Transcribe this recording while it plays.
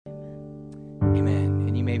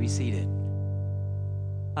You may be seated.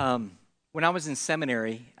 When I was in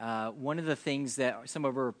seminary, one of the things that some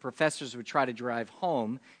of our professors would try to drive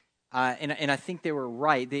home, and I think they were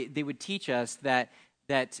right, they would teach us that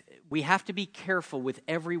we have to be careful with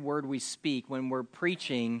every word we speak when we're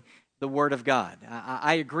preaching the Word of God.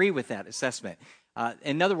 I agree with that assessment.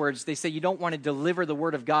 In other words, they say you don't want to deliver the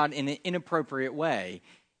Word of God in an inappropriate way.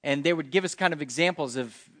 And they would give us kind of examples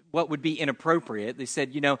of what would be inappropriate. They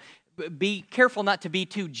said, be careful not to be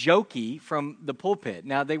too jokey from the pulpit.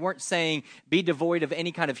 Now, they weren't saying be devoid of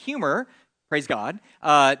any kind of humor, praise God,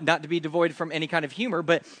 not to be devoid from any kind of humor,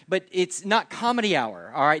 but it's not comedy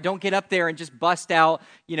hour, all right? Don't get up there and just bust out,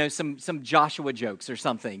 some Joshua jokes or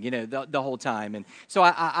something, the whole time. And so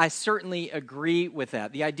I certainly agree with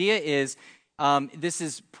that. The idea is, this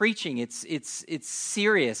is preaching. It's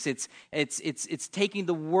serious. It's taking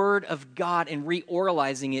the Word of God and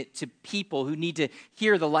reoralizing it to people who need to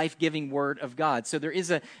hear the life-giving Word of God. So there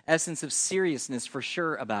is an essence of seriousness for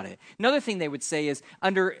sure about it. Another thing they would say is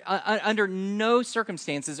under no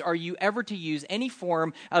circumstances are you ever to use any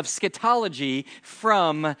form of scatology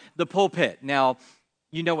from the pulpit. Now,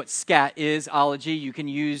 you know what scat is, ology. You can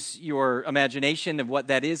use your imagination of what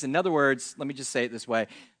that is. In other words, let me just say it this way.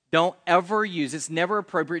 Don't ever use, it's never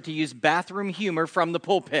appropriate to use bathroom humor from the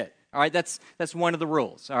pulpit. All right, that's one of the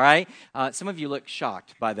rules, all right? Some of you look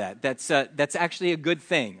shocked by that. That's actually a good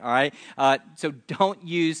thing, all right? So don't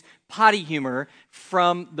use potty humor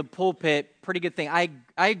from the pulpit. Pretty good thing. I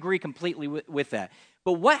agree completely with that.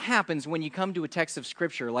 But what happens when you come to a text of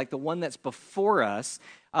Scripture like the one that's before us,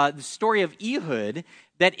 the story of Ehud,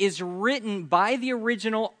 that is written by the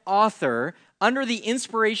original author under the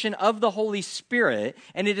inspiration of the Holy Spirit,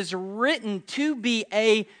 and it is written to be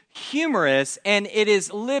a humorous, and it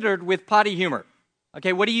is littered with potty humor.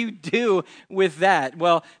 Okay, what do you do with that?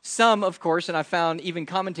 Well, some, of course, and I found even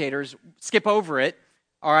commentators skip over it,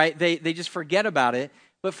 all right? They just forget about it.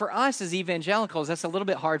 But for us as evangelicals, that's a little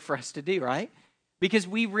bit hard for us to do, right? Because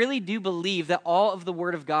we really do believe that all of the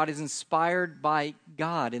Word of God is inspired by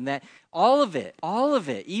God, and that all of it,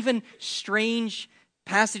 even strange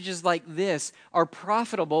passages like this are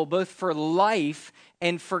profitable both for life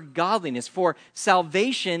and for godliness, for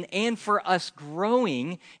salvation and for us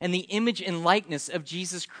growing in the image and likeness of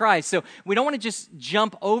Jesus Christ. So we don't want to just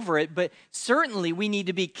jump over it, but certainly we need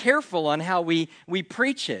to be careful on how we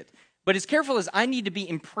preach it. But as careful as I need to be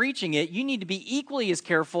in preaching it, you need to be equally as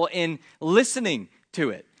careful in listening to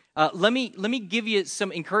it. Let me give you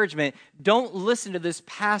some encouragement. Don't listen to this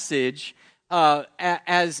passage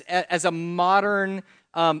as a modern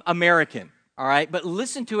American, all right? But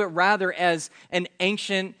listen to it rather as an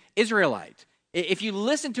ancient Israelite. If you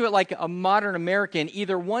listen to it like a modern American,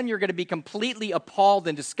 either one, you're going to be completely appalled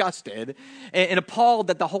and disgusted, and appalled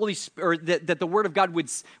that the Holy Spirit, that the Word of God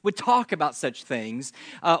would talk about such things,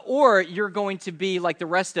 or you're going to be like the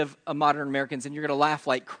rest of modern Americans, and you're going to laugh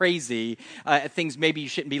like crazy at things maybe you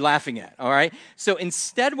shouldn't be laughing at. All right. So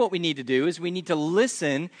instead, what we need to do is we need to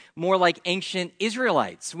listen more like ancient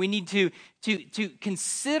Israelites. We need to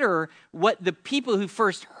consider what the people who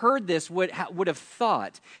first heard this would have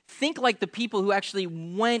thought. Think like the people who actually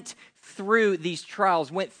went through these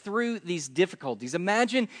trials, went through these difficulties.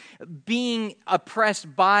 Imagine being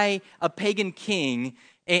oppressed by a pagan king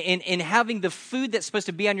and having the food that's supposed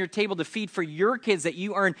to be on your table to feed for your kids that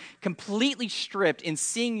you earn completely stripped, and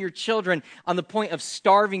seeing your children on the point of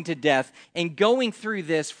starving to death and going through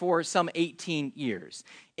this for some 18 years.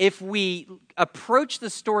 If we approach the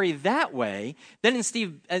story that way, then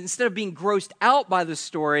instead of being grossed out by the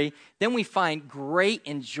story, then we find great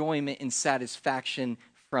enjoyment and satisfaction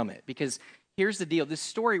from it. Because here's the deal. This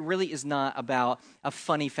story really is not about a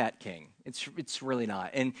funny fat king. It's really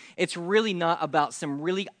not. And it's really not about some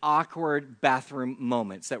really awkward bathroom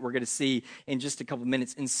moments that we're going to see in just a couple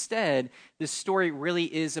minutes. Instead, this story really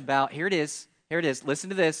is about, here it is. Listen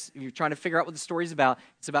to this. If you're trying to figure out what the story is about,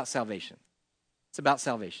 it's about salvation. It's about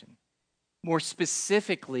salvation. More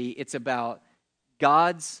specifically, it's about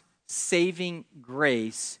God's saving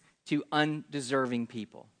grace to undeserving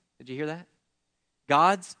people. Did you hear that?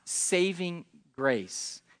 God's saving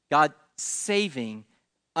grace. God saving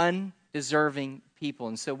undeserving people.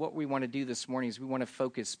 And so what we want to do this morning is we want to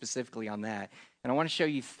focus specifically on that. And I want to show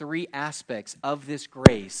you three aspects of this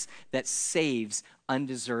grace that saves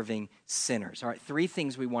undeserving sinners. All right, three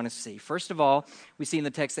things we want to see. First of all, we see in the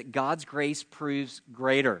text that God's grace proves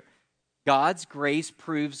greater. God's grace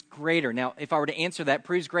proves greater. Now, if I were to answer that,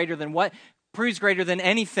 proves greater than what? Proves greater than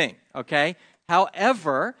anything, okay?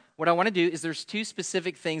 However, what I want to do is there's two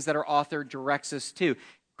specific things that our author directs us to.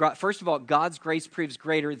 First of all, God's grace proves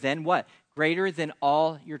greater than what? Greater than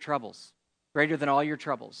all your troubles. Greater than all your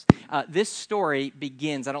troubles. This story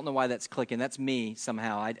begins, I don't know why that's clicking. That's me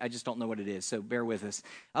somehow. I just don't know what it is, so bear with us.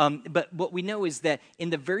 But what we know is that in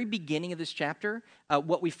the very beginning of this chapter,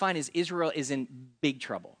 what we find is Israel is in big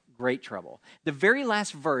trouble, great trouble. The very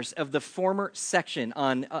last verse of the former section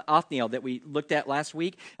on Othniel that we looked at last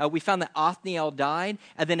week, we found that Othniel died,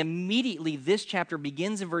 and then immediately this chapter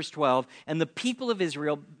begins in verse 12, and the people of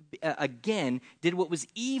Israel, again, did what was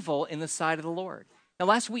evil in the sight of the Lord. Now,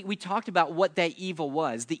 last week we talked about what that evil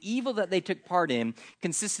was. The evil that they took part in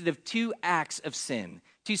consisted of two acts of sin,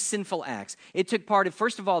 two sinful acts. It took part of,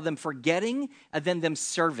 first of all, them forgetting and then them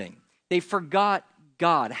serving. They forgot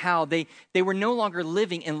God, how they were no longer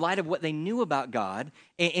living in light of what they knew about God,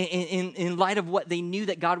 in light of what they knew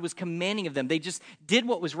that God was commanding of them. They just did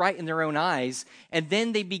what was right in their own eyes, and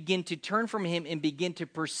then they begin to turn from Him and begin to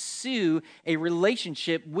pursue a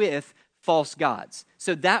relationship with false gods.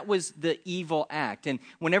 So that was the evil act. And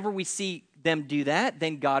whenever we see them do that,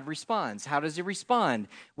 then God responds. How does He respond?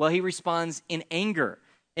 Well, He responds in anger.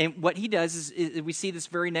 And what He does is we see this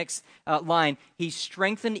very next line. He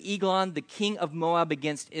strengthened Eglon, the king of Moab,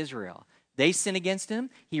 against Israel. They sin against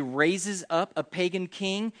Him. He raises up a pagan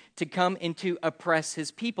king to come and to oppress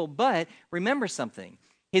His people. But remember something.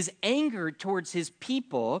 His anger towards His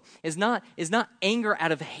people is not anger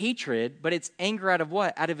out of hatred, but it's anger out of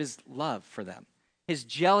what? Out of His love for them. His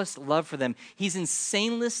jealous love for them. He's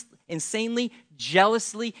insanely,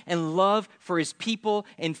 jealously in love for His people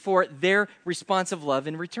and for their responsive love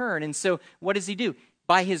in return. And so what does He do?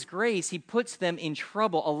 By His grace, He puts them in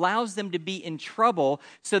trouble, allows them to be in trouble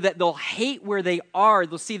so that they'll hate where they are.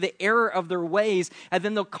 They'll see the error of their ways, and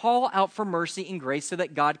then they'll call out for mercy and grace so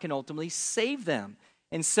that God can ultimately save them.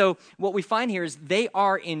 And so what we find here is they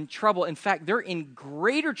are in trouble. In fact, they're in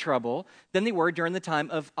greater trouble than they were during the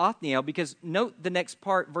time of Othniel, because note the next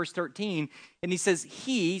part, verse 13, and he says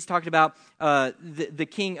he's talking about the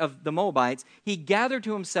king of the Moabites. He gathered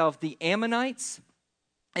to himself the Ammonites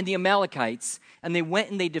and the Amalekites, and they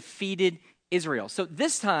went and they defeated Israel. So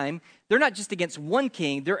this time, they're not just against one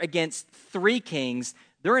king, they're against three kings.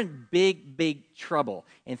 They're in big, big trouble,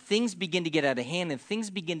 and things begin to get out of hand, and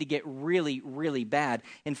things begin to get really, really bad.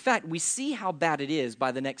 In fact, we see how bad it is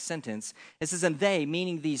by the next sentence. It says, and they,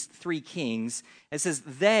 meaning these three kings, it says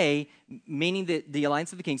they, meaning the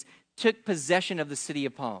alliance of the kings, took possession of the city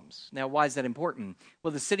of palms. Now, why is that important?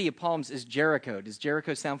 Well, the city of palms is Jericho. Does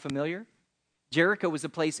Jericho sound familiar? Jericho was a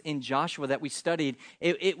place in Joshua that we studied.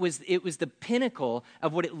 It was the pinnacle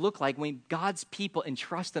of what it looked like when God's people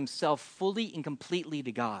entrust themselves fully and completely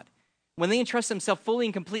to God. When they entrust themselves fully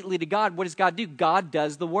and completely to God, what does God do? God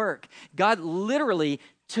does the work. God literally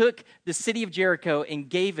took the city of Jericho and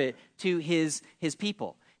gave it to his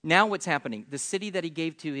people. Now what's happening? The city that He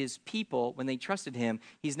gave to His people when they trusted Him,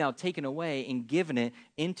 He's now taken away and given it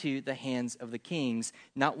into the hands of the kings.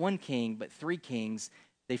 Not one king, but three kings.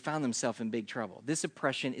 They found themselves in big trouble. This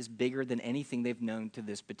oppression is bigger than anything they've known to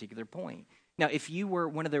this particular point. Now, if you were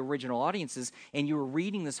one of the original audiences and you were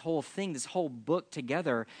reading this whole thing, this whole book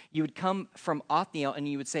together, you would come from Othniel and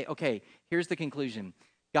you would say, okay, here's the conclusion.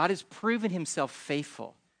 God has proven Himself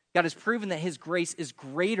faithful. God has proven that His grace is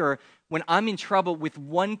greater when I'm in trouble with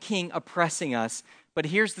one king oppressing us. But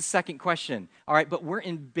here's the second question. All right, but we're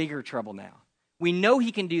in bigger trouble now. We know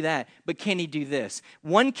He can do that, but can He do this?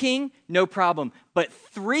 One king, no problem. But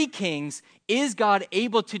three kings, is God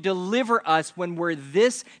able to deliver us when we're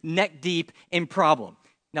this neck deep in problem?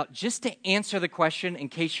 Now, just to answer the question, in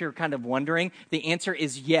case you're kind of wondering, the answer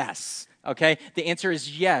is yes, okay? The answer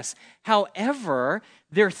is yes. However,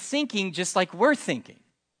 they're thinking just like we're thinking.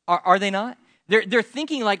 Are they not? They're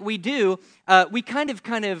thinking like we do. We kind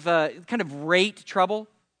of rate trouble.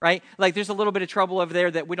 Right? Like there's a little bit of trouble over there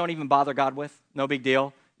that we don't even bother God with. No big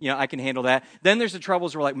deal. I can handle that. Then there's the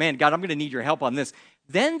troubles where we're like, man, God, I'm going to need your help on this.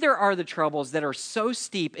 Then there are the troubles that are so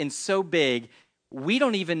steep and so big, we're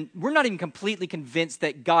not even completely convinced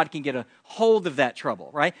that God can get a hold of that trouble,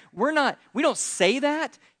 right? We don't say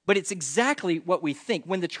that, but it's exactly what we think.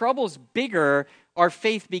 When the trouble's bigger, our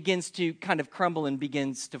faith begins to kind of crumble and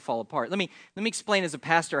begins to fall apart. Let me explain as a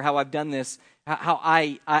pastor how I've done this, how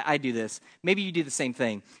I do this. Maybe you do the same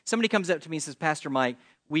thing. Somebody comes up to me and says, Pastor Mike,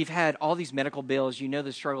 we've had all these medical bills. You know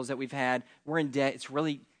the struggles that we've had. We're in debt. It's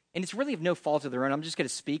really of no fault of their own. I'm just going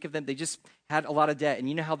to speak of them. They just had a lot of debt. And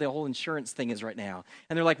you know how the whole insurance thing is right now.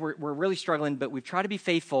 And they're like, we're really struggling, but we've tried to be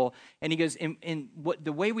faithful. And he goes, and what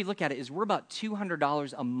the way we look at it is we're about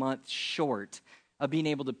 $200 a month short of being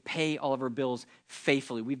able to pay all of our bills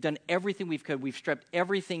faithfully. We've done everything we could. We've stripped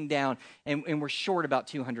everything down, and we're short about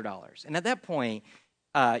 $200. And at that point,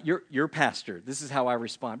 your pastor, this is how I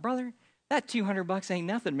respond. Brother, that $200 ain't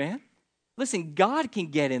nothing, man. Listen, God can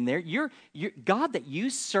get in there. God that you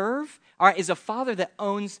serve, all right, is a father that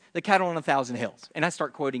owns the cattle on 1,000 hills. And I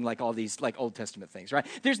start quoting like all these like Old Testament things, right?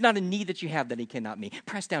 There's not a need that you have that he cannot meet.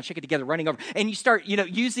 Press down, shake it together, running over. And you start,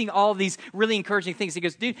 using all these really encouraging things. He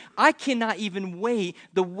goes, dude, I cannot even wait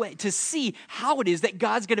to see how it is that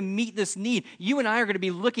God's going to meet this need. You and I are going to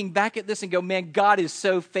be looking back at this and go, man, God is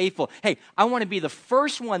so faithful. Hey, I want to be the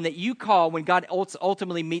first one that you call when God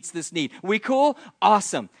ultimately meets this need. We cool?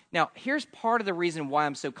 Awesome. Now, here's part of the reason why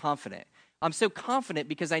I'm so confident. I'm so confident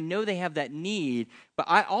because I know they have that need, but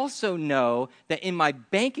I also know that in my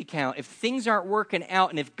bank account, if things aren't working out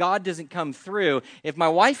and if God doesn't come through, if my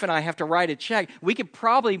wife and I have to write a check, we could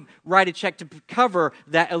probably write a check to cover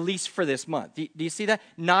that at least for this month. Do you see that?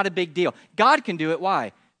 Not a big deal. God can do it.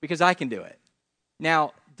 Why? Because I can do it.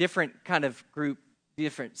 Now, different kind of group,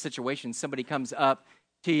 different situations, somebody comes up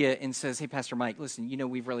to you and says, hey, Pastor Mike, listen,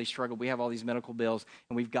 we've really struggled. We have all these medical bills,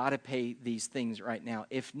 and we've got to pay these things right now.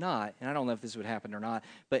 If not, and I don't know if this would happen or not,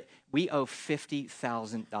 but we owe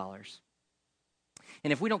 $50,000.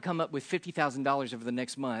 And if we don't come up with $50,000 over the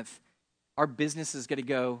next month, our business is going to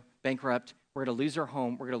go bankrupt. We're going to lose our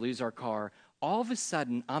home. We're going to lose our car. All of a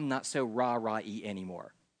sudden, I'm not so rah-rah-y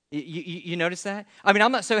anymore. You notice that? I mean,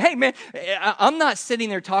 I'm not so, hey, man, I'm not sitting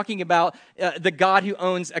there talking about the God who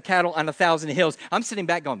owns a cattle on 1,000 hills. I'm sitting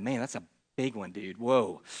back going, man, that's a big one, dude.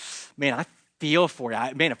 Whoa. Man, I feel for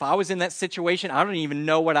you. Man, if I was in that situation, I don't even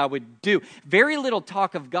know what I would do. Very little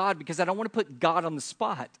talk of God because I don't want to put God on the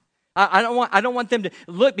spot. I don't want them to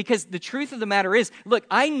look, because the truth of the matter is, look,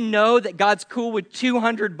 I know that God's cool with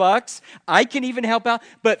 $200. I can even help out,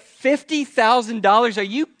 but $50,000, are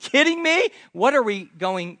you kidding me? What are we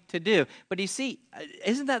going to do? But you see,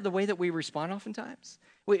 isn't that the way that we respond oftentimes?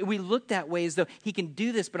 We look that way as though he can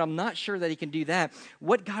do this, but I'm not sure that he can do that.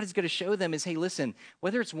 What God is going to show them is, hey, listen,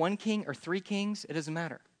 whether it's one king or three kings, it doesn't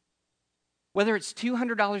matter. Whether it's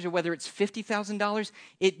 $200 or whether it's $50,000,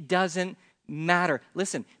 it doesn't matter.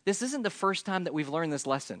 Listen, this isn't the first time that we've learned this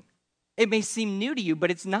lesson. It may seem new to you,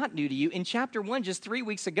 but it's not new to you. In chapter 1, just 3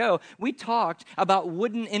 weeks ago, we talked about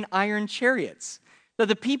wooden and iron chariots. So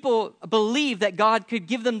the people believed that God could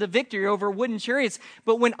give them the victory over wooden chariots,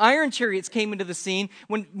 but when iron chariots came into the scene,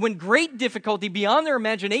 when great difficulty beyond their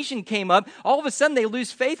imagination came up, all of a sudden they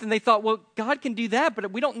lose faith and they thought, well, God can do that,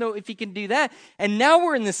 but we don't know if he can do that. And now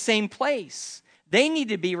we're in the same place. They need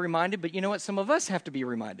to be reminded, but you know what? Some of us have to be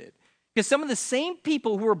reminded. Because some of the same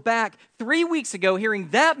people who were back 3 weeks ago hearing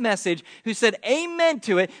that message, who said amen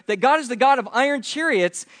to it, that God is the God of iron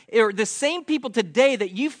chariots, are the same people today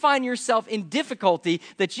that you find yourself in difficulty,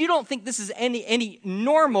 that you don't think this is any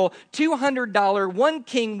normal $200 one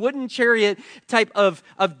king wooden chariot type of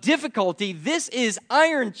difficulty. This is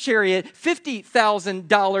iron chariot,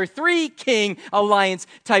 $50,000 three king alliance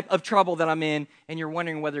type of trouble that I'm in, and you're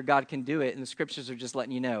wondering whether God can do it, and the scriptures are just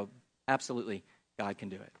letting you know, absolutely, God can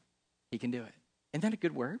do it. He can do it. Isn't that a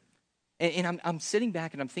good word? And I'm sitting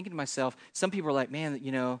back and I'm thinking to myself, some people are like, man,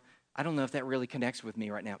 I don't know if that really connects with me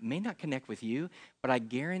right now. It may not connect with you, but I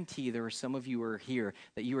guarantee there are some of you who are here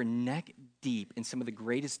that you are neck deep in some of the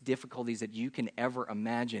greatest difficulties that you can ever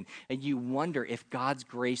imagine. And you wonder if God's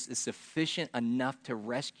grace is sufficient enough to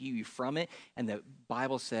rescue you from it. And the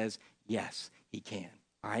Bible says, yes, he can.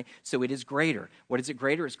 All right, so it is greater. What is it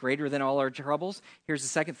greater? It's greater than all our troubles. Here's the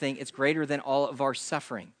second thing. It's greater than all of our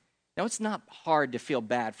suffering. Now, it's not hard to feel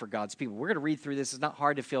bad for God's people. We're going to read through this. It's not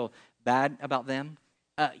hard to feel bad about them,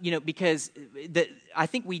 because I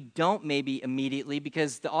think we don't maybe immediately,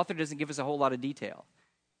 because the author doesn't give us a whole lot of detail.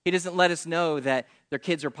 He doesn't let us know that their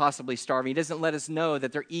kids are possibly starving. He doesn't let us know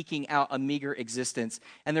that they're eking out a meager existence,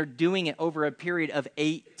 and they're doing it over a period of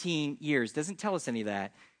 18 years. Doesn't tell us any of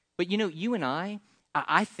that. But, you and I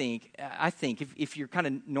think if you're kind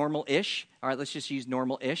of normal-ish, all right, let's just use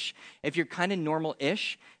normal-ish. If you're kind of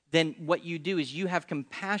normal-ish, then what you do is you have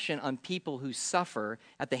compassion on people who suffer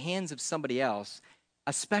at the hands of somebody else,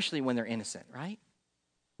 especially when they're innocent, right?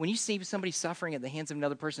 When you see somebody suffering at the hands of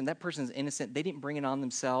another person, that person's innocent, they didn't bring it on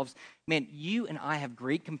themselves. Man, you and I have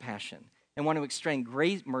great compassion and want to extend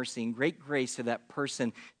great mercy and great grace to that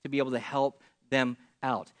person to be able to help them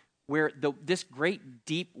out. Where this great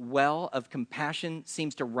deep well of compassion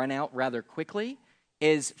seems to run out rather quickly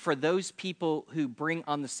is for those people who bring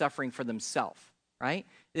on the suffering for themselves, right?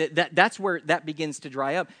 That's where that begins to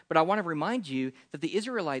dry up. But I want to remind you that the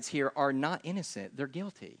Israelites here are not innocent. They're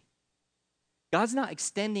guilty. God's not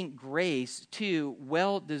extending grace to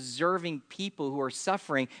well-deserving people who are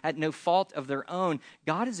suffering at no fault of their own.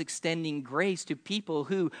 God is extending grace to people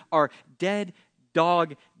who are dead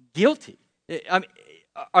dog guilty. I mean,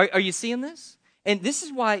 are you seeing this? And this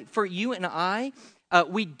is why for you and I,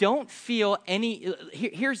 we don't feel any,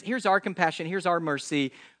 here's our compassion, here's our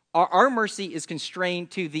mercy. Our mercy is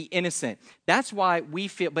constrained to the innocent. That's why we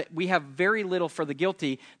feel, but we have very little for the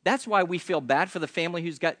guilty. That's why we feel bad for the family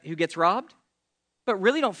who gets robbed, but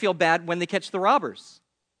really don't feel bad when they catch the robbers.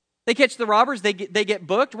 They catch the robbers, they get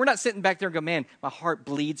booked. We're not sitting back there and go, man, my heart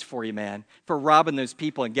bleeds for you, man, for robbing those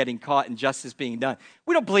people and getting caught and justice being done.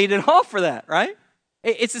 We don't bleed at all for that, right?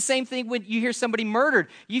 It's the same thing when you hear somebody murdered.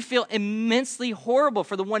 You feel immensely horrible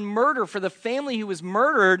for the one murder, for the family who was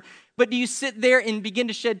murdered. But do you sit there and begin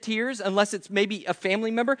to shed tears, unless it's maybe a family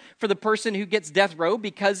member, for the person who gets death row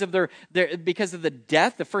because of because of the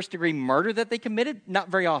death, the first degree murder that they committed? Not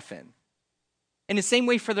very often. In the same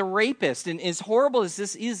way for the rapist, and as horrible as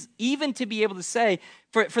this is, even to be able to say,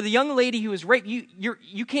 for the young lady who was raped,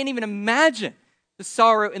 you can't even imagine the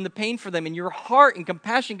sorrow and the pain for them, and your heart and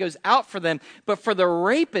compassion goes out for them. But for the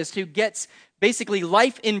rapist who gets basically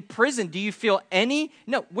life in prison, do you feel any?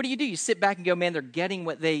 No, what do? You sit back and go, man, they're getting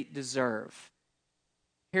what they deserve.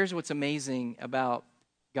 Here's what's amazing about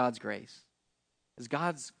God's grace, is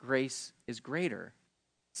God's grace is greater.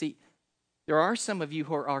 See, there are some of you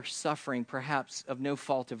who are suffering perhaps of no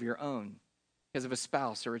fault of your own, because of a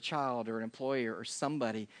spouse or a child or an employer or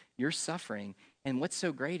somebody. You're suffering. And what's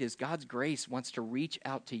so great is God's grace wants to reach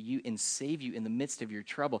out to you and save you in the midst of your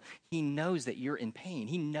trouble. He knows that you're in pain.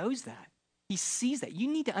 He knows that. He sees that.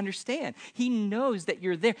 You need to understand. He knows that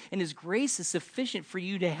you're there, and his grace is sufficient for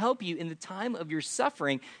you to help you in the time of your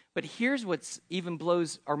suffering. But here's what's even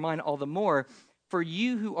blows our mind all the more. For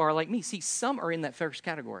you who are like me, see, some are in that first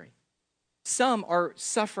category. Some are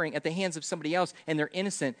suffering at the hands of somebody else, and they're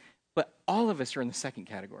innocent, but all of us are in the second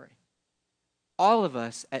category. All of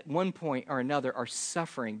us at one point or another are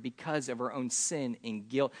suffering because of our own sin and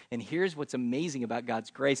guilt. And here's what's amazing about God's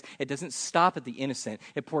grace. It doesn't stop at the innocent.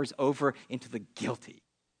 It pours over into the guilty.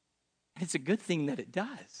 And it's a good thing that it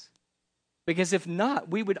does. Because if not,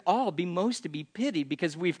 we would all be most to be pitied,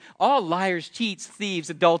 because we've all liars, cheats, thieves,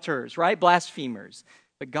 adulterers, right? Blasphemers.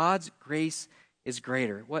 But God's grace is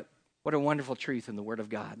greater. What a wonderful truth in the Word of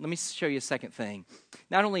God. Let me show you a second thing.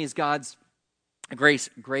 Not only is God's grace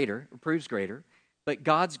greater, proves greater, but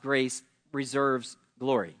God's grace reserves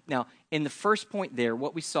glory. Now, in the first point there,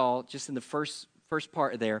 what we saw just in the first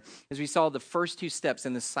part there is we saw the first two steps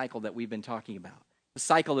in this cycle that we've been talking about, the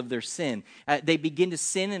cycle of their sin. They begin to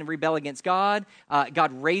sin and rebel against God.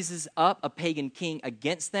 God raises up a pagan king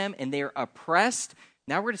against them, and they are oppressed.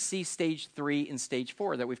 Now we're going to see stage 3 and stage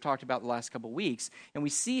 4 that we've talked about the last couple of weeks. And we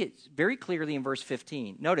see it very clearly in verse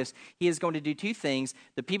 15. Notice, he is going to do two things.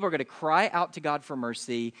 The people are going to cry out to God for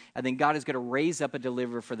mercy, and then God is going to raise up a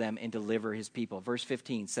deliverer for them and deliver his people. Verse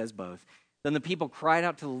 15 says both. Then the people cried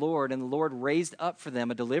out to the Lord, and the Lord raised up for them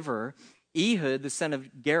a deliverer, Ehud, the son of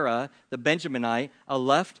Gera, the Benjaminite, a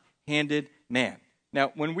left-handed man.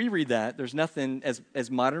 Now, when we read that, there's nothing,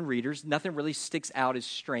 as modern readers, nothing really sticks out as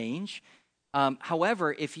strange.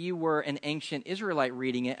 However, if you were an ancient Israelite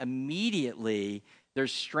reading it, immediately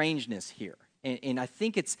there's strangeness here. And I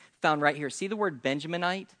think it's found right here. See the word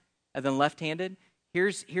Benjaminite and then left-handed?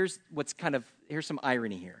 Here's some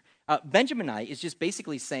irony here. Benjaminite is just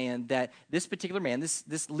basically saying that this particular man,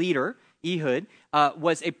 this leader, Ehud,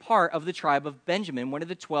 was a part of the tribe of Benjamin, one of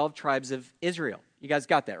the 12 tribes of Israel. You guys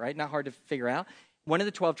got that, right? Not hard to figure out. One of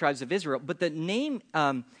the 12 tribes of Israel. But the name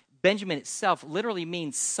Benjamin itself literally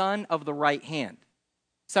means son of the right hand.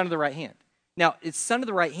 Son of the right hand. Now, it's son of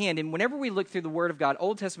the right hand, and whenever we look through the Word of God,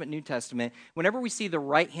 Old Testament, New Testament, whenever we see the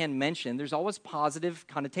right hand mentioned, there's always positive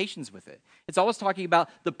connotations with it. It's always talking about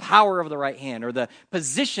the power of the right hand or the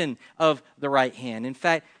position of the right hand. In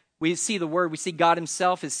fact, we see God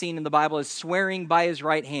himself is seen in the Bible as swearing by his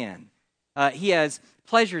right hand. He has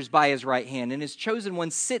pleasures by his right hand, and his chosen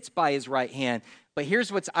one sits by his right hand. But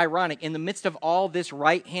here's what's ironic. In the midst of all this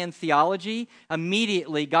right-hand theology,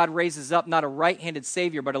 immediately God raises up not a right-handed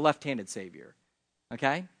Savior, but a left-handed Savior.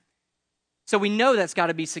 Okay? So we know that's got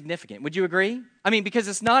to be significant. Would you agree? I mean, because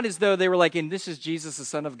it's not as though they were like, and this is Jesus, the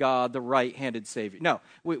Son of God, the right-handed Savior. No,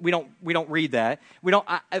 we don't read that.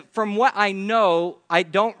 From what I know, I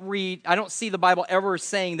don't see the Bible ever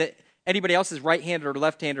saying that anybody else is right-handed or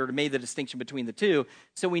left-handed or made the distinction between the two.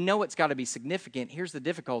 So we know it's got to be significant. Here's the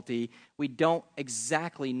difficulty. We don't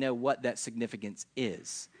exactly know what that significance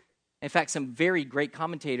is. In fact, some very great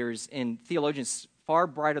commentators and theologians far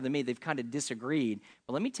brighter than me, they've kind of disagreed.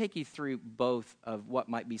 But let me take you through both of what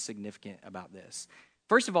might be significant about this.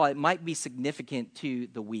 First of all, it might be significant to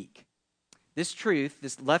the weak. This truth,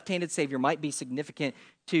 this left-handed Savior, might be significant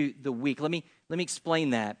to the weak. Let me explain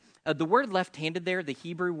that. The word left-handed there, the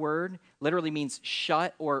Hebrew word, literally means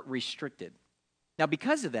shut or restricted. Now,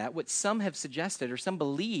 because of that, what some have suggested or some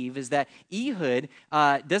believe is that Ehud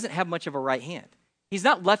doesn't have much of a right hand. He's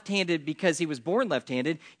not left-handed because he was born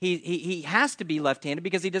left-handed. He has to be left-handed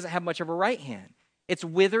because he doesn't have much of a right hand. It's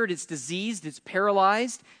withered, it's diseased, it's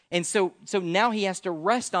paralyzed. And so now he has to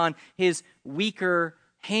rest on his weaker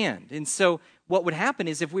hand. And so what would happen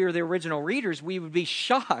is if we were the original readers, we would be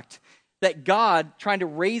shocked that God, trying to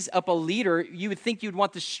raise up a leader, you would think you'd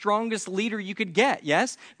want the strongest leader you could get,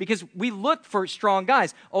 yes? Because we look for strong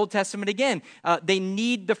guys. Old Testament again, they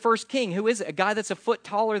need the first king. Who is it? A guy that's a foot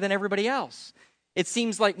taller than everybody else. It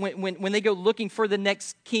seems like when they go looking for the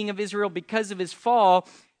next king of Israel because of his fall,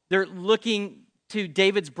 they're looking to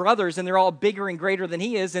David's brothers, and they're all bigger and greater than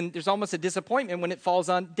he is, and there's almost a disappointment when it falls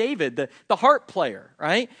on David, the harp player,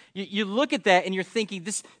 right? You look at that, and you're thinking,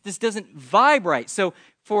 this doesn't vibe right. So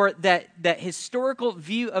for that historical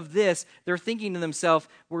view of this, they're thinking to themselves,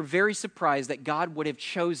 we're very surprised that God would have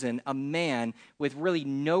chosen a man with really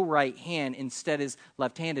no right hand instead is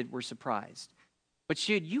left-handed. We're surprised. But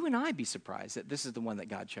should you and I be surprised that this is the one that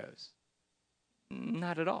God chose?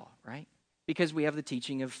 Not at all, right? Because we have the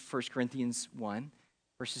teaching of 1 Corinthians 1,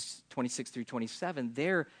 verses 26 through 27.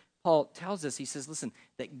 There, Paul tells us, he says, listen,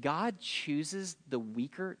 that God chooses the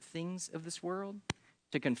weaker things of this world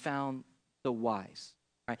to confound the wise.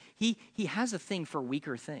 Right? He has a thing for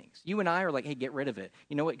weaker things. You and I are like, hey, get rid of it.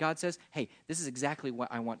 You know what God says? Hey, this is exactly what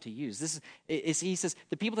I want to use. He says,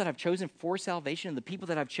 the people that I've chosen for salvation and the people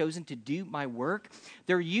that I've chosen to do my work,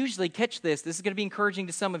 they're usually, catch this is going to be encouraging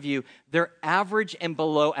to some of you, they're average and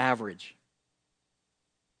below average.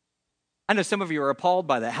 I know some of you are appalled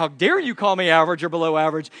by that. How dare you call me average or below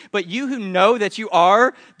average? But you who know that you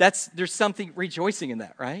are, there's something rejoicing in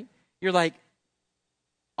that, right? You're like,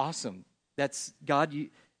 awesome. That's God.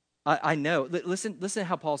 I know. Listen to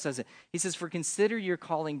how Paul says it. He says, for consider your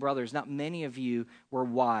calling, brothers. Not many of you were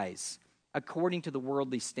wise according to the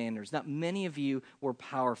worldly standards. Not many of you were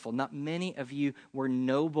powerful. Not many of you were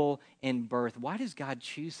noble in birth. Why does God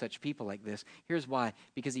choose such people like this? Here's why.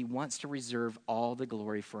 Because he wants to reserve all the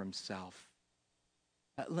glory for himself.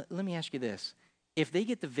 Let me ask you this. If they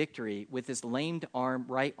get the victory with this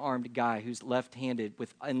right-armed guy who's left-handed,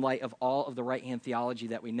 in light of all of the right-hand theology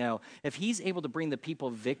that we know, if he's able to bring the people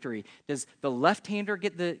victory, does the left-hander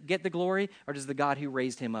get the glory, or does the God who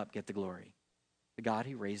raised him up get the glory? The God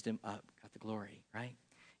who raised him up got the glory, right?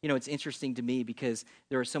 You know, it's interesting to me because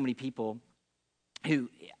there are so many people who,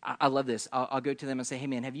 I love this. I'll go to them and say, hey,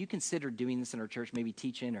 man, have you considered doing this in our church, maybe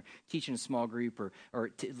teaching a small group or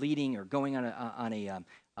leading or going on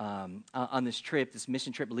this trip, this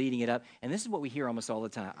mission trip, leading it up? And this is what we hear almost all the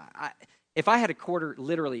time. If I had a quarter,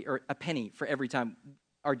 literally, or a penny for every time,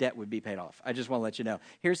 our debt would be paid off. I just want to let you know.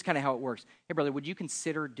 Here's kind of how it works. Hey, brother, would you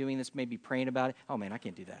consider doing this, maybe praying about it? Oh, man, I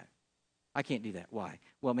can't do that. I can't do that. Why?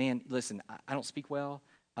 Well, man, listen, I don't speak well.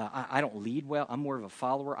 I don't lead well. I'm more of a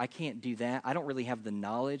follower. I can't do that. I don't really have the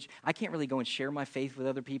knowledge. I can't really go and share my faith with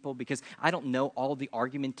other people because I don't know all the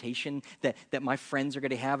argumentation that my friends are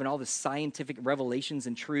going to have and all the scientific revelations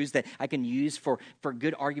and truths that I can use for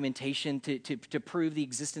good argumentation to prove the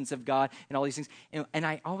existence of God and all these things. And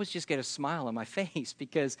I always just get a smile on my face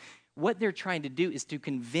because what they're trying to do is to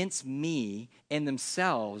convince me and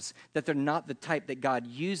themselves that they're not the type that God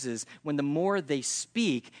uses, when the more they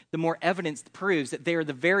speak, the more evidence proves that they are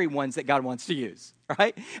the very ones that God wants to use,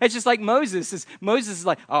 right? It's just like Moses. Moses is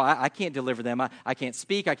like, oh, I can't deliver them. I can't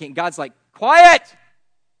speak. I can't. God's like, quiet.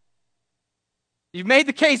 You've made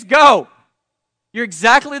the case. Go. You're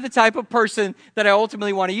exactly the type of person that I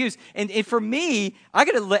ultimately want to use. And for me, I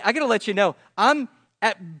gotta let you know, I'm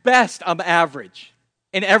average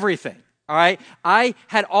in everything, all right? I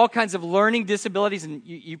had all kinds of learning disabilities, and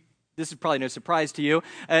this is probably no surprise to you.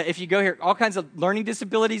 If you go here, all kinds of learning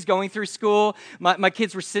disabilities going through school. My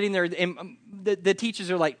kids were sitting there, and the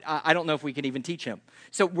teachers are like, I don't know if we can even teach him.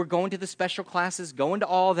 So we're going to the special classes, going to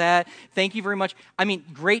all that. Thank you very much. I mean,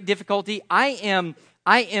 great difficulty. I am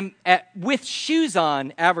with shoes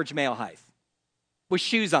on, average male height. With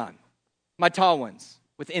shoes on. My tall ones,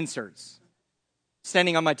 with inserts.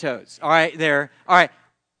 Standing on my toes. All right, there. All right.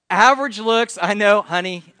 Average looks, I know,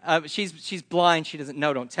 honey, she's blind. She doesn't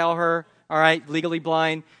know. Don't tell her. All right, legally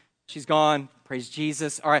blind. She's gone. Praise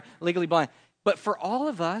Jesus. All right, legally blind. But for all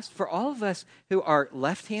of us who are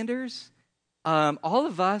left-handers, all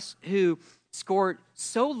of us who scored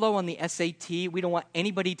so low on the SAT, we don't want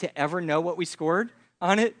anybody to ever know what we scored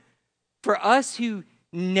on it. For us who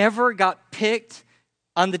never got picked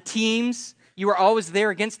on the teams, you were always there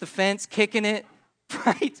against the fence, kicking it,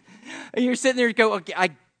 right? And you're sitting there and go, okay, I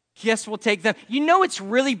guess we'll take them. You know it's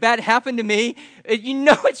really bad. It happened to me. You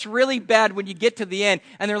know it's really bad when you get to the end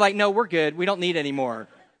and they're like, no, we're good. We don't need any more.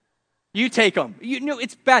 You take them. You know,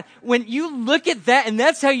 it's bad. When you look at that and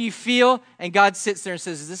that's how you feel, and God sits there and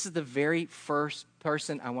says, this is the very first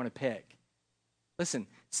person I want to pick. Listen,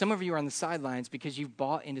 some of you are on the sidelines because you've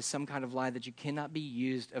bought into some kind of lie that you cannot be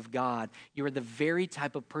used of God. You are the very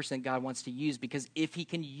type of person that God wants to use, because if he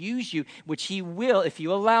can use you, which he will, if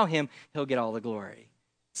you allow him, he'll get all the glory.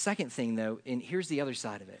 Second thing, though, and here's the other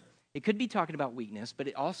side of it. It could be talking about weakness, but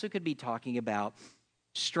it also could be talking about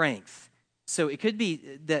strength. So it could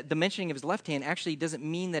be that the mentioning of his left hand actually doesn't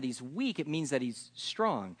mean that he's weak. It means that he's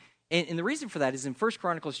strong. And the reason for that is in 1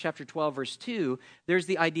 Chronicles chapter 12, verse 2, there's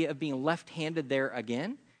the idea of being left-handed there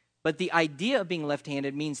again. But the idea of being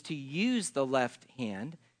left-handed means to use the left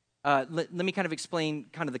hand. Let me kind of explain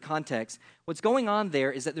kind of the context. What's going on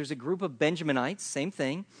there is that there's a group of Benjaminites, same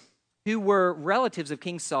thing, who were relatives of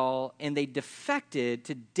King Saul, and they defected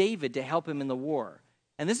to David to help him in the war.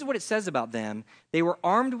 And this is what it says about them. They were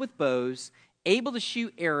armed with bows, able to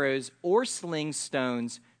shoot arrows or sling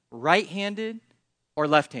stones, right-handed or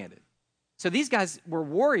left-handed. So these guys were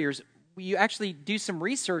warriors. You actually do some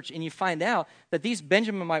research and you find out that these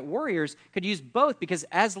Benjaminite warriors could use both, because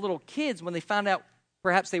as little kids, when they found out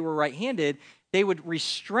perhaps they were right-handed, they would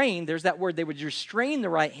restrain, there's that word, they would restrain the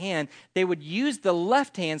right hand. They would use the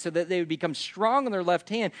left hand so that they would become strong in their left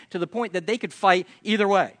hand to the point that they could fight either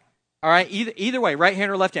way. All right, either way, right hand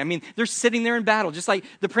or left hand. I mean, they're sitting there in battle, just like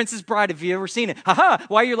The Princess Bride, if you've ever seen it. Ha-ha,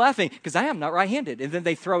 why are you laughing? Because I am not right-handed. And then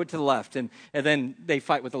they throw it to the left, and then they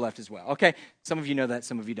fight with the left as well. Okay, some of you know that,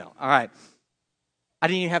 some of you don't. All right, I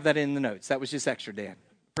didn't even have that in the notes. That was just extra, Dan,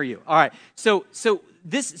 for you. All right, so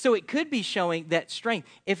it could be showing that strength.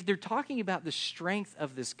 If they're talking about the strength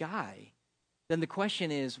of this guy, then the question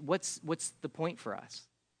is, what's the point for us?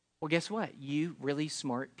 Well, guess what? You really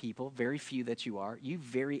smart people, very few that you are, you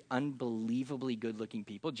very unbelievably good-looking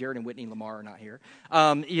people. Jared and Whitney Lamar are not here.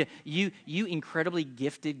 You incredibly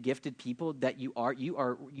gifted people that you are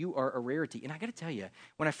a rarity. And I got to tell you,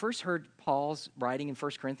 when I first heard Paul's writing in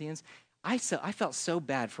 1 Corinthians, I felt so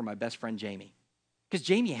bad for my best friend Jamie, because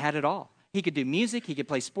Jamie had it all. He could do music, he could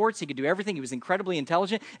play sports, he could do everything. He was incredibly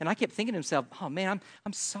intelligent, and I kept thinking to myself, oh man,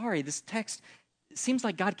 I'm sorry, this text. It seems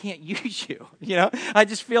like God can't use you, I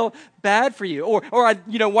just feel bad for you. Or I,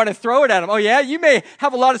 want to throw it at him. Oh, yeah, you may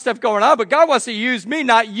have a lot of stuff going on, but God wants to use me,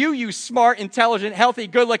 not you, you smart, intelligent, healthy,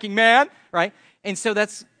 good-looking man, right? And so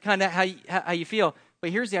that's kind of how you feel. But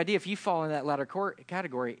here's the idea. If you fall in that latter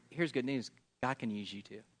category, here's good news. God can use you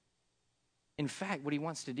too. In fact, what he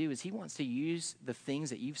wants to do is he wants to use the things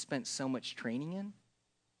that you've spent so much training in,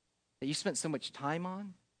 that you spent so much time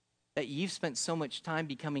on, that you've spent so much time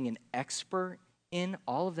becoming an expert in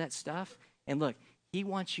all of that stuff. And look, he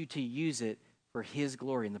wants you to use it for his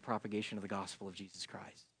glory in the propagation of the gospel of Jesus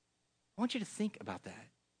Christ. I want you to think about that.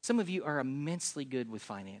 Some of you are immensely good with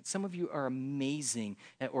finance. Some of you are amazing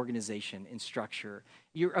at organization and structure.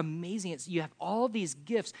 You're amazing you have all these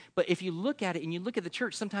gifts, but if you look at it and you look at the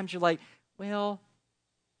church, sometimes you're like, well,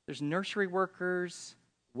 there's nursery workers,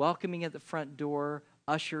 welcoming at the front door,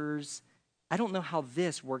 ushers. I don't know how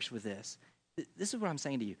this works with this. This is what I'm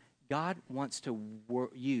saying to you. God wants to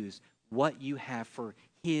use what you have for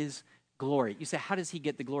his glory. You say, how does he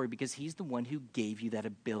get the glory? Because he's the one who gave you that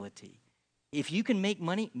ability. If you can make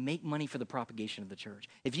money for the propagation of the church.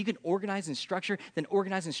 If you can organize and structure, then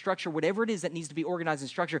organize and structure whatever it is that needs to be organized and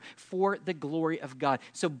structured for the glory of God.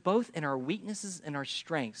 So both in our weaknesses and our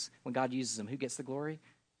strengths, when God uses them, who gets the glory?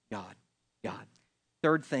 God.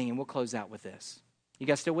 Third thing, and we'll close out with this. You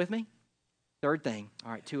guys still with me? Third thing.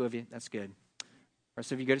 All right, 2 of you. That's good. All right,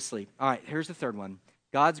 so if you go to sleep. All right, here's the third one.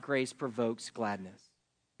 God's grace provokes gladness.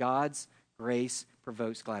 God's grace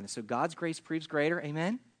provokes gladness. So God's grace proves greater,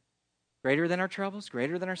 amen? Greater than our troubles,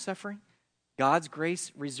 greater than our suffering. God's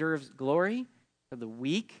grace reserves glory for the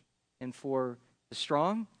weak and for the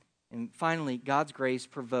strong. And finally, God's grace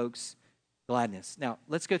provokes gladness. Now,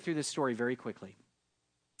 let's go through this story very quickly.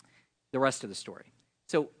 The rest of the story.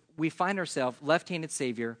 So we find ourselves left-handed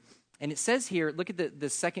Savior. And it says here, look at the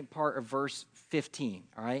second part of verse 15,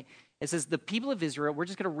 all right? It says, the people of Israel, we're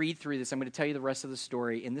just going to read through this. I'm going to tell you the rest of the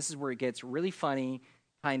story, and this is where it gets really funny,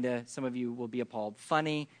 kind of, some of you will be appalled,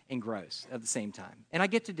 funny and gross at the same time. And I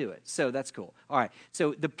get to do it, so that's cool. All right,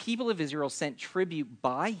 so the people of Israel sent tribute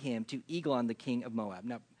by him to Eglon, the king of Moab.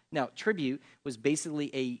 Now, tribute was basically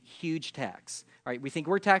a huge tax. All right, we think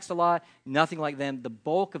we're taxed a lot, nothing like them. The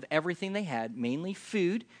bulk of everything they had, mainly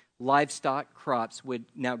food, livestock, crops, would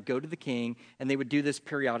now go to the king, and they would do this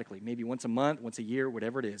periodically, maybe once a month, once a year,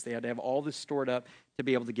 whatever it is. They had to have all this stored up to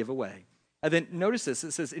be able to give away. And then notice this.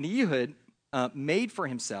 It says, and Ehud made for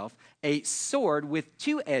himself a sword with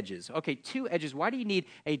 2 edges. Okay, 2 edges. Why do you need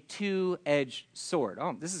a 2-edged sword?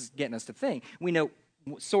 Oh, this is getting us to think. We know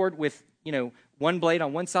sword with, one blade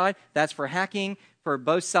on one side. That's for hacking. For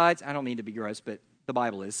both sides, I don't mean to be gross, but the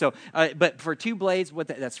Bible is. So, but for two blades,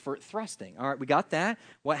 that's for thrusting. All right, we got that.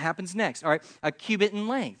 What happens next? All right, a cubit in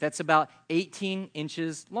length. That's about 18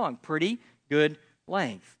 inches long. Pretty good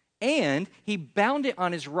length. And he bound it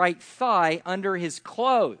on his right thigh under his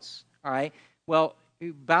clothes. All right, well,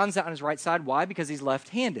 he bounds it on his right side. Why? Because he's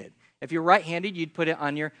left-handed. If you're right-handed, you'd put it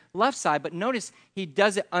on your left side. But notice he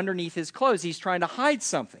does it underneath his clothes. He's trying to hide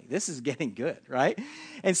something. This is getting good, right?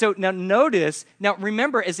 And so now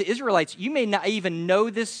remember, as the Israelites, you may not even know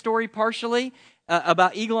this story partially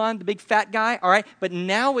about Eglon, the big fat guy, all right? But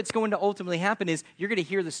now what's going to ultimately happen is you're going to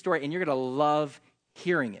hear the story and you're going to love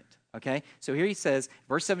hearing it, okay? So here he says,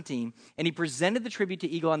 verse 17, and he presented the tribute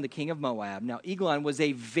to Eglon, the king of Moab. Now, Eglon was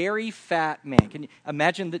a very fat man. Can you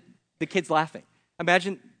imagine the kids laughing?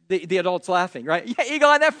 Imagine the adults laughing, right? Yeah,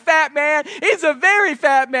 Eglon, that fat man, he's a very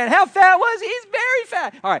fat man. How fat was he? He's very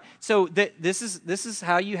fat. All right, so this is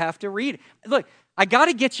how you have to read. Look, I got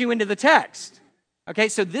to get you into the text. Okay,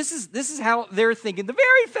 so this is how they're thinking. The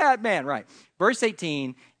very fat man, right? Verse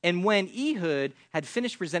 18, and when Ehud had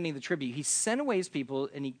finished presenting the tribute, he sent away his people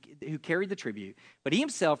who carried the tribute, but he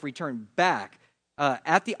himself returned back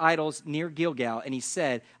at the idols near Gilgal, and he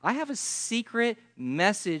said, I have a secret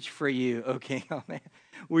message for you, O king. Oh, man.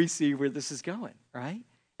 We see where this is going, right?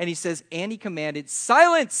 And he says, and he commanded,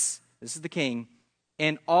 silence! This is the king.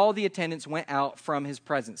 And all the attendants went out from his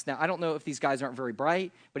presence. Now, I don't know if these guys aren't very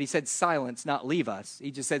bright, but he said silence, not leave us.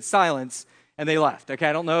 He just said silence, and they left. Okay,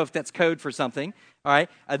 I don't know if that's code for something. All right.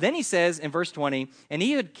 Then he says in verse 20, and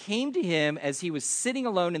Ehud came to him as he was sitting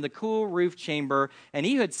alone in the cool roof chamber, and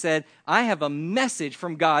Ehud said, I have a message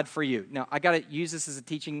from God for you. Now, I got to use this as a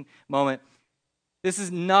teaching moment. This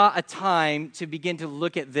is not a time to begin to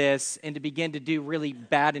look at this and to begin to do really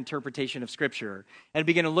bad interpretation of Scripture and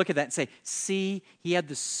begin to look at that and say, see, he had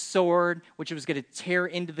the sword, which was going to tear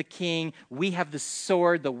into the king. We have the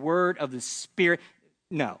sword, the word of the Spirit.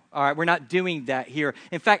 No, all right, we're not doing that here.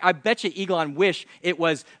 In fact, I bet you Eglon wished it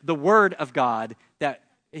was the word of God that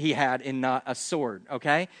he had and not a sword,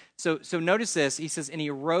 okay? So notice this. He says, and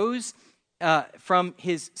he arose from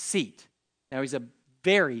his seat. Now, he's a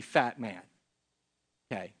very fat man.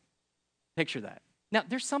 Okay, picture that. Now,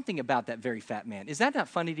 there's something about that very fat man. Is that not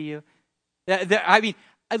funny to you? I mean,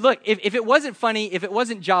 look, if it wasn't funny, if it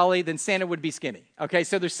wasn't jolly, then Santa would be skinny. Okay,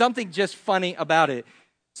 so there's something just funny about it.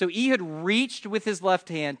 So Ehud reached with his left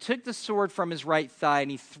hand, took the sword from his right thigh,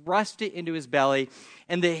 and he thrust it into his belly.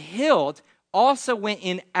 And the hilt also went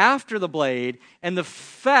in after the blade, and the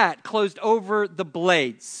fat closed over the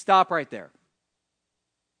blade. Stop right there.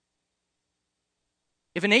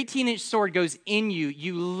 If an 18-inch sword goes in you,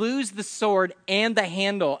 you lose the sword and the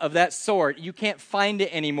handle of that sword. You can't find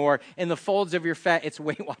it anymore in the folds of your fat. It's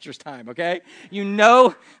Weight Watchers time, okay? You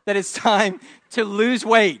know that it's time to lose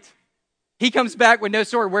weight. He comes back with no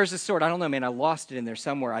sword. Where's the sword? I don't know, man. I lost it in there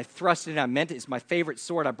somewhere. I thrust it in. I meant it. It's my favorite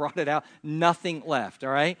sword. I brought it out. Nothing left, all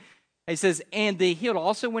right? He says, and the hilt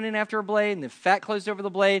also went in after a blade, and the fat closed over the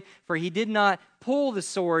blade, for he did not pull the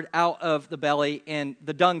sword out of the belly, and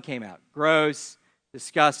the dung came out. Gross.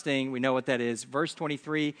 Disgusting. We know what that is. Verse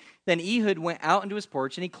 23, then Ehud went out into his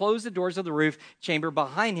porch, and he closed the doors of the roof chamber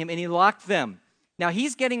behind him, and he locked them. Now,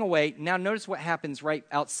 he's getting away. Now, notice what happens right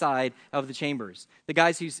outside of the chambers. The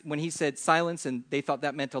guys when he said silence, and they thought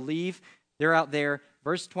that meant to leave, they're out there.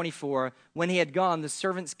 Verse 24, when he had gone, the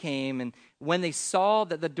servants came, and when they saw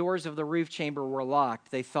that the doors of the roof chamber were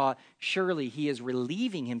locked, they thought, surely he is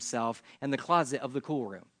relieving himself in the closet of the cool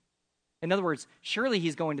room. In other words, surely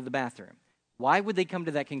he's going to the bathroom. Why would they come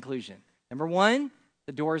to that conclusion? Number one,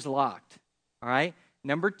 the door is locked, all right?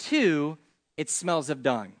 Number two, it smells of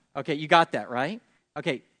dung. Okay, you got that, right?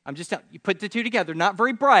 Okay, I'm just telling you, put the two together. Not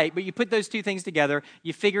very bright, but you put those two things together,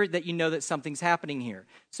 you figure that you know that something's happening here.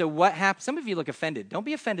 So what happens? Some of you look offended. Don't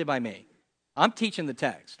be offended by me. I'm teaching the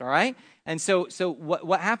text, all right? And so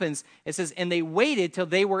what happens, it says, and they waited till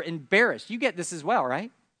they were embarrassed. You get this as well,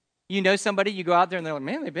 right? You know somebody, you go out there, and they're like,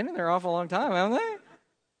 man, they've been in there an awful long time, haven't they?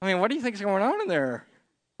 I mean, what do you think's going on in there?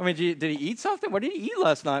 I mean, did he eat something? What did he eat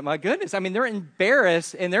last night? My goodness. I mean, they're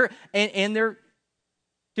embarrassed, and they're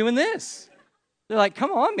doing this. They're like, come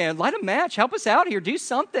on, man, light a match. Help us out here. Do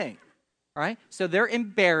something. All right? So they're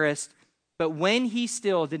embarrassed, but when he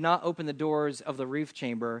still did not open the doors of the roof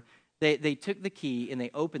chamber, they took the key, and they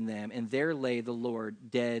opened them, and there lay the Lord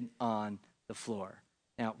dead on the floor.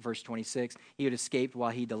 Now, verse 26, Ehud escaped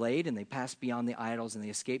while he delayed, and they passed beyond the idols, and they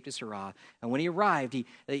escaped to Serah. And when he arrived,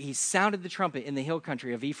 he sounded the trumpet in the hill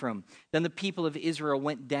country of Ephraim. Then the people of Israel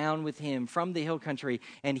went down with him from the hill country,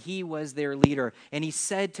 and he was their leader. And he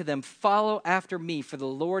said to them, follow after me, for the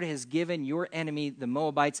Lord has given your enemy, the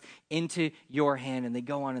Moabites, into your hand. And they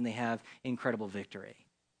go on and they have incredible victory.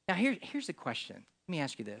 Now, here's the question. Let me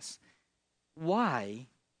ask you this. Why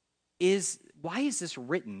is this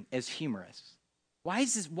written as humorous? Why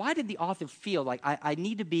did the author feel like I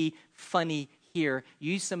need to be funny here,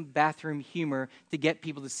 use some bathroom humor to get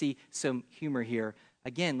people to see some humor here?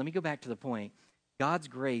 Again, let me go back to the point. God's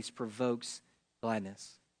grace provokes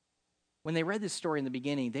gladness. When they read this story in the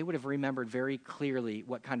beginning, they would have remembered very clearly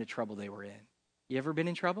what kind of trouble they were in. You ever been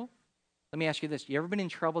in trouble? Let me ask you this. You ever been in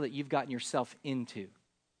trouble that you've gotten yourself into?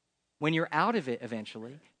 When you're out of it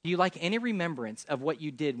eventually, do you like any remembrance of what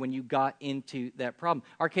you did when you got into that problem?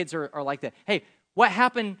 Our kids are like that. Hey, what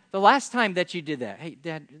happened the last time that you did that? Hey,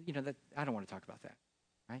 Dad, I don't want to talk about that,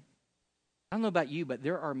 right? I don't know about you, but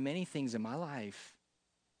there are many things in my life,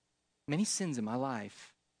 many sins in my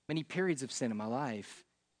life, many periods of sin in my life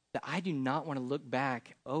that I do not want to look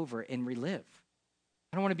back over and relive.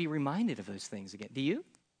 I don't want to be reminded of those things again. Do you?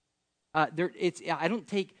 I don't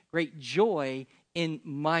take great joy in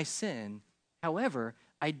my sin. However,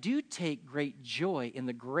 I do take great joy in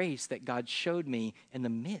the grace that God showed me in the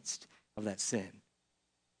midst of that sin.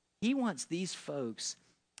 He wants these folks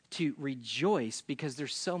to rejoice because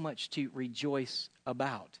there's so much to rejoice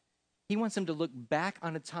about. He wants them to look back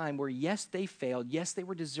on a time where, yes, they failed, yes, they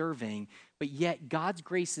were deserving, but yet God's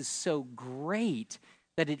grace is so great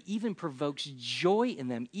that it even provokes joy in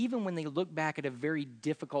them, even when they look back at a very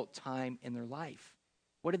difficult time in their life.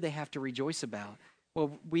 What did they have to rejoice about?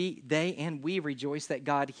 Well, we rejoice that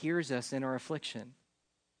God hears us in our affliction.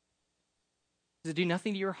 Does it do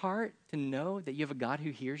nothing to your heart to know that you have a God who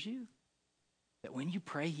hears you? That when you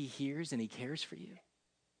pray, he hears and he cares for you?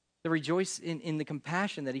 To rejoice in the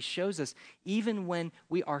compassion that he shows us even when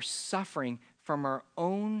we are suffering from our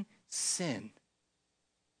own sin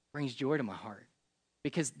brings joy to my heart,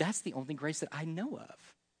 because that's the only grace that I know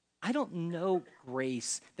of. I don't know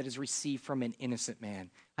grace that is received from an innocent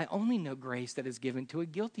man. I only know grace that is given to a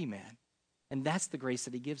guilty man. And that's the grace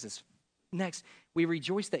that he gives us. Next, we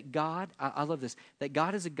rejoice that God, I love this, that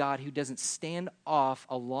God is a God who doesn't stand off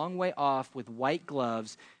a long way off with white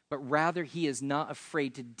gloves, but rather he is not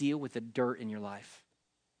afraid to deal with the dirt in your life.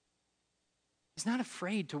 He's not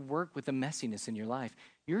afraid to work with the messiness in your life.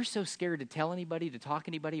 You're so scared to tell anybody, to talk to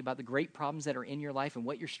anybody about the great problems that are in your life and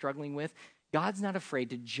what you're struggling with. God's not afraid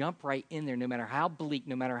to jump right in there, no matter how bleak,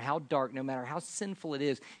 no matter how dark, no matter how sinful it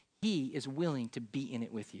is. He is willing to be in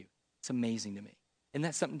it with you. It's amazing to me. And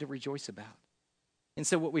that's something to rejoice about. And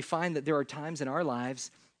so what we find that there are times in our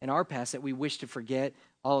lives, in our past, that we wish to forget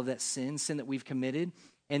all of that sin that we've committed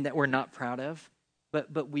and that we're not proud of.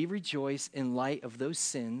 But we rejoice in light of those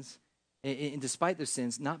sins, and despite those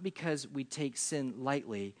sins, not because we take sin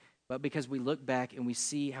lightly, but because we look back and we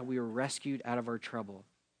see how we were rescued out of our trouble.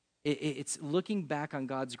 It's looking back on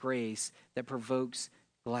God's grace that provokes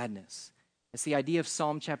gladness. It's the idea of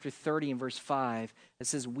Psalm chapter 30 and verse 5 that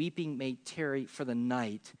says, weeping may tarry for the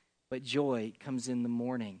night, but joy comes in the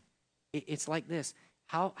morning. It's like this.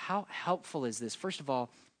 How helpful is this? First of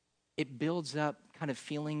all, it builds up kind of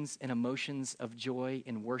feelings and emotions of joy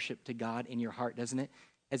and worship to God in your heart, doesn't it?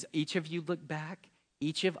 As each of you look back,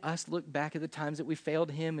 each of us look back at the times that we failed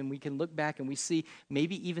him, and we can look back and we see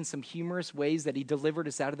maybe even some humorous ways that he delivered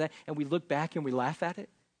us out of that, and we look back and we laugh at it.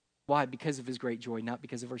 Why? Because of his great joy, not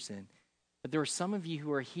because of our sin. But there are some of you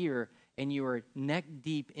who are here and you are neck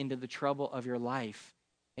deep into the trouble of your life,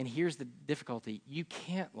 and here's the difficulty. You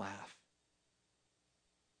can't laugh.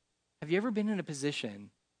 Have you ever been in a position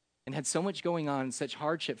and had so much going on, such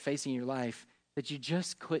hardship facing your life, that you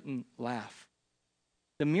just couldn't laugh?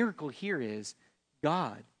 The miracle here is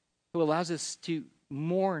God, who allows us to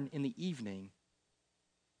mourn in the evening,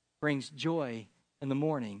 brings joy in the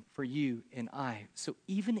morning for you and I. So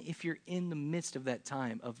even if you're in the midst of that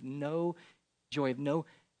time of no joy, of no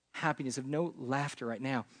happiness, of no laughter right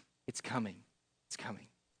now, it's coming. It's coming.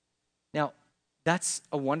 Now, that's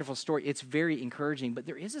a wonderful story. It's very encouraging, but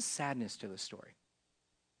there is a sadness to the story.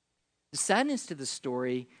 The sadness to the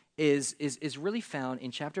story is really found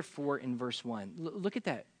in chapter 4 and verse 1. Look at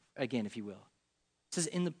that again, if you will. It says,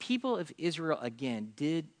 and the people of Israel again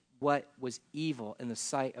did what was evil in the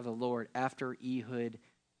sight of the Lord after Ehud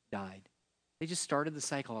died. They just started the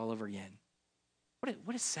cycle all over again.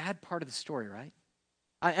 What a sad part of the story, right?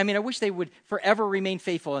 I mean, I wish they would forever remain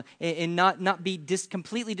faithful and not be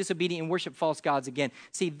completely disobedient and worship false gods again.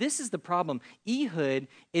 See, this is the problem. Ehud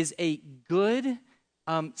is a good,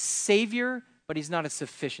 Savior, but he's not a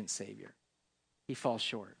sufficient Savior. He falls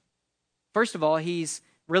short. First of all, he's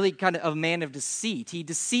really kind of a man of deceit. He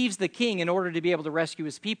deceives the king in order to be able to rescue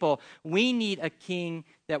his people. We need a king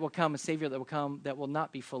that will come, a Savior that will come, that will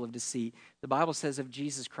not be full of deceit. The Bible says of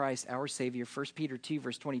Jesus Christ, our Savior, 1 Peter 2,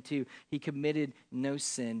 verse 22, he committed no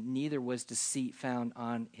sin, neither was deceit found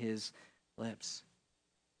on his lips.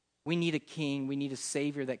 We need a king, we need a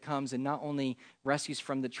Savior that comes and not only rescues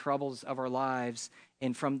from the troubles of our lives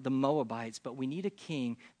and from the Moabites, but we need a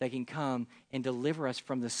king that can come and deliver us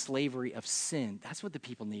from the slavery of sin. That's what the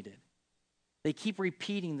people needed. They keep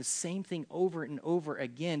repeating the same thing over and over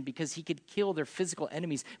again because he could kill their physical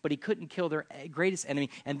enemies, but he couldn't kill their greatest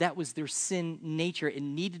enemy, and that was their sin nature. It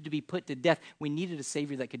needed to be put to death. We needed a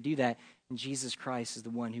Savior that could do that, and Jesus Christ is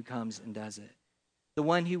the one who comes and does it. The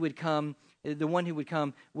one who would come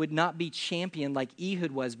would not be championed like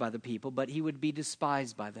Ehud was by the people, but he would be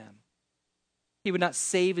despised by them. He would not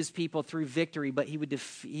save his people through victory, but he would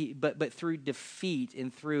but through defeat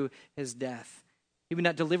and through his death. He would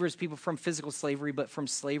not deliver his people from physical slavery, but from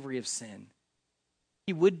slavery of sin.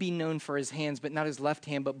 He would be known for his hands, but not his left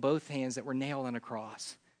hand, but both hands that were nailed on a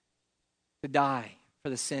cross to die for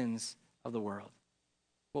the sins of the world.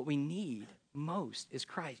 What we need most is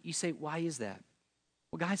Christ. You say, why is that?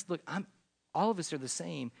 Well, guys, look, all of us are the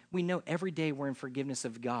same. We know every day we're in forgiveness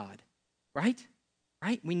of God, right?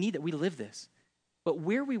 Right? We need that. We live this. But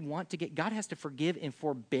where we want to get, God has to forgive and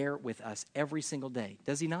forbear with us every single day.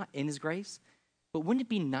 Does he not, in his grace? But wouldn't it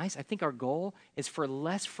be nice? I think our goal is for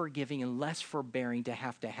less forgiving and less forbearing to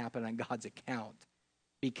have to happen on God's account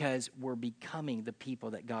because we're becoming the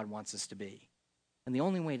people that God wants us to be. And the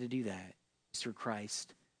only way to do that is through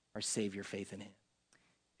Christ, our Savior, faith in him.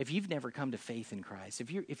 If you've never come to faith in Christ,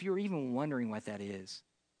 if you're even wondering what that is,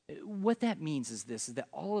 what that means is this, is that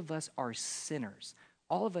all of us are sinners.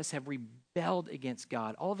 All of us have rebelled against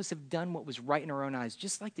God. All of us have done what was right in our own eyes,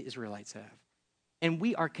 just like the Israelites have. And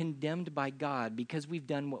we are condemned by God because we've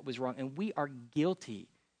done what was wrong. And we are guilty.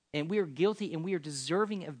 And we are guilty and we are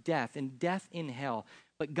deserving of death and death in hell.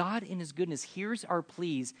 But God in his goodness hears our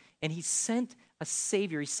pleas, and he sent a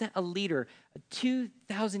Savior. He sent a leader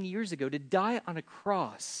 2,000 years ago to die on a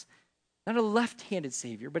cross. Not a left-handed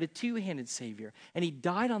Savior, but a two-handed Savior. And he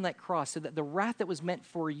died on that cross so that the wrath that was meant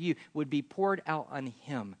for you would be poured out on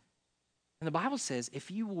him. And the Bible says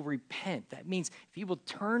if you will repent, that means if you will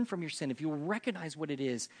turn from your sin, if you will recognize what it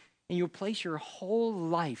is, and you will place your whole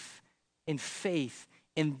life in faith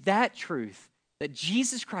in that truth, that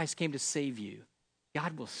Jesus Christ came to save you,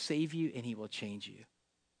 God will save you and he will change you.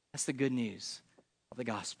 That's the good news of the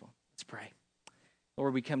gospel. Let's pray.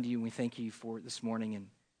 Lord, we come to you and we thank you for this morning. And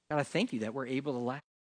God, I thank you that we're able to laugh.